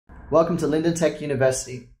Welcome to Linden Tech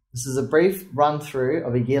University. This is a brief run-through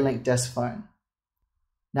of a Yealink Deskphone.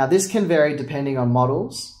 Now this can vary depending on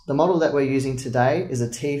models. The model that we're using today is a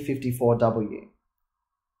T54W.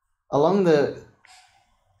 Along the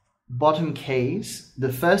bottom keys,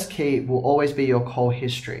 the first key will always be your call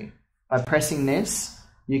history. By pressing this,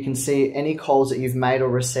 you can see any calls that you've made or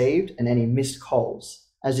received and any missed calls.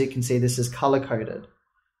 As you can see, this is color-coded.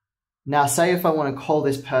 Now, say if I want to call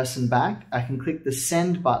this person back, I can click the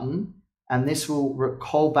send button and this will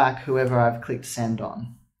call back whoever I've clicked send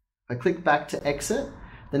on. If I click back to exit,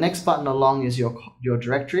 the next button along is your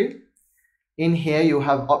directory. In here, you'll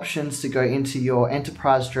have options to go into your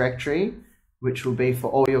enterprise directory, which will be for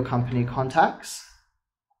all your company contacts.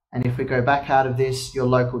 And if we go back out of this, your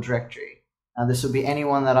local directory. Now this will be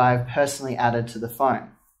anyone that I've personally added to the phone.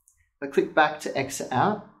 If I click back to exit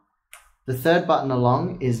out, the third button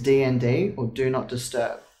along is DND, or Do Not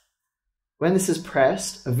Disturb. When this is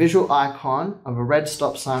pressed, a visual icon of a red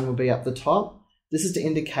stop sign will be up the top. This is to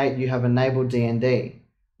indicate you have enabled DND.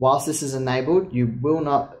 Whilst this is enabled, you will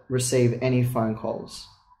not receive any phone calls.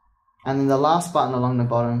 And then the last button along the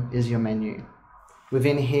bottom is your menu.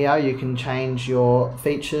 Within here, you can change your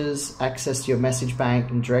features, access to your message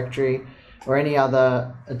bank and directory, or any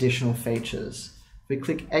other additional features. If we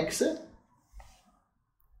click exit,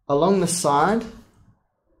 along the side,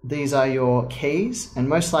 these are your keys and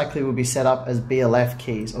most likely will be set up as BLF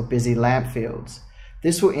keys or busy lamp fields.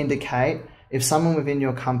 This will indicate if someone within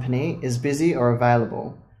your company is busy or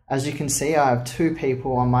available. As you can see, I have two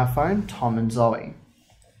people on my phone, Tom and Zoe.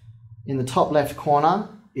 In the top left corner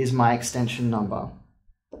is my extension number.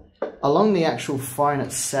 Along the actual phone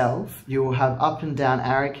itself, you will have up and down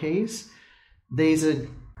arrow keys. These are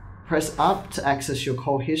press up to access your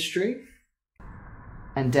call history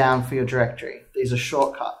and down for your directory. These are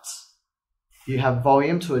shortcuts. You have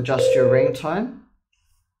volume to adjust your ringtone,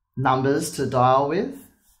 numbers to dial with,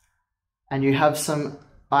 and you have some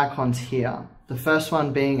icons here. The first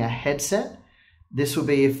one being a headset. This will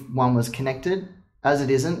be if one was connected. As it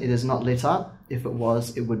isn't, it is not lit up. If it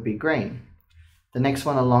was, it would be green. The next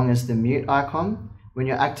one along is the mute icon. When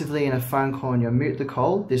you're actively in a phone call and you mute the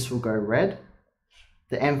call, this will go red.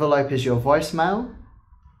 The envelope is your voicemail.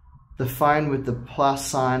 The phone with the plus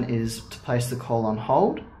sign is to place the call on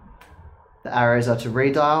hold. The arrows are to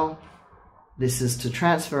redial. This is to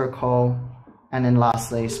transfer a call. And then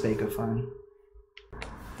lastly, speakerphone.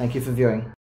 Thank you for viewing.